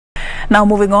Now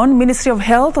moving on, Ministry of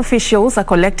Health officials are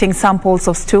collecting samples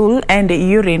of stool and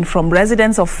urine from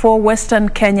residents of 4 Western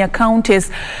Kenya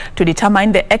counties to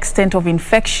determine the extent of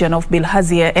infection of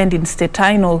bilharzia and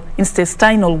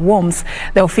intestinal worms.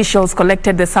 The officials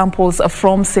collected the samples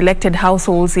from selected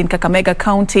households in Kakamega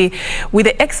County, with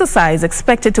the exercise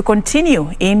expected to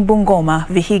continue in Bungoma,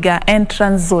 Vihiga and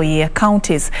Trans Nzoia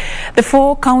counties. The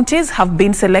 4 counties have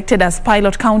been selected as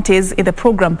pilot counties in the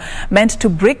program meant to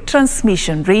break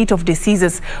transmission rate of diseases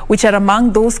which are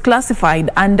among those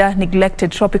classified under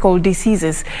neglected tropical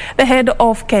diseases. The head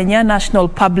of Kenya National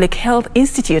Public Health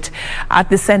Institute at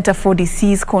the Center for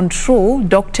Disease Control,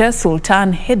 Dr.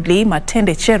 Sultan Hedley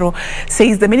Matende-Chero,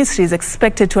 says the ministry is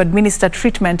expected to administer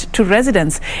treatment to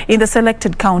residents in the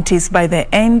selected counties by the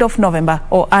end of November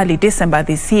or early December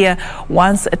this year,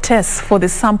 once tests for the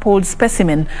sampled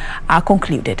specimen are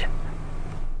concluded.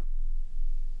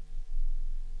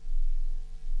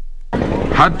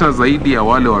 Hata zaidi ya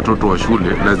wale watoto wa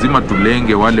shule, lazima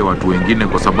tulenge wale watu wengine,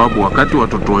 kwa sababu wakati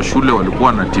watoto wa shule walikuwa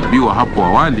wanatibiwa hapo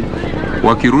awali,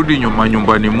 wakirudi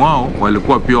nyumbani mwao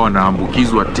walikuwa pia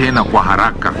wanaambukizwa tena kwa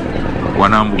haraka.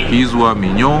 Wanaambukizwa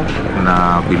minyoo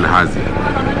na bilharzia.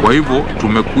 Kwa hivyo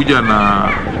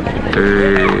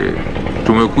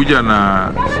tumekuja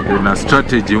na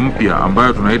strategy mpya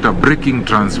ambayo tunaita breaking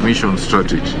transmission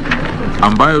strategy,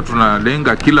 ambayo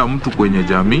tunalenga kila mtu kwenye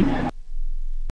jamii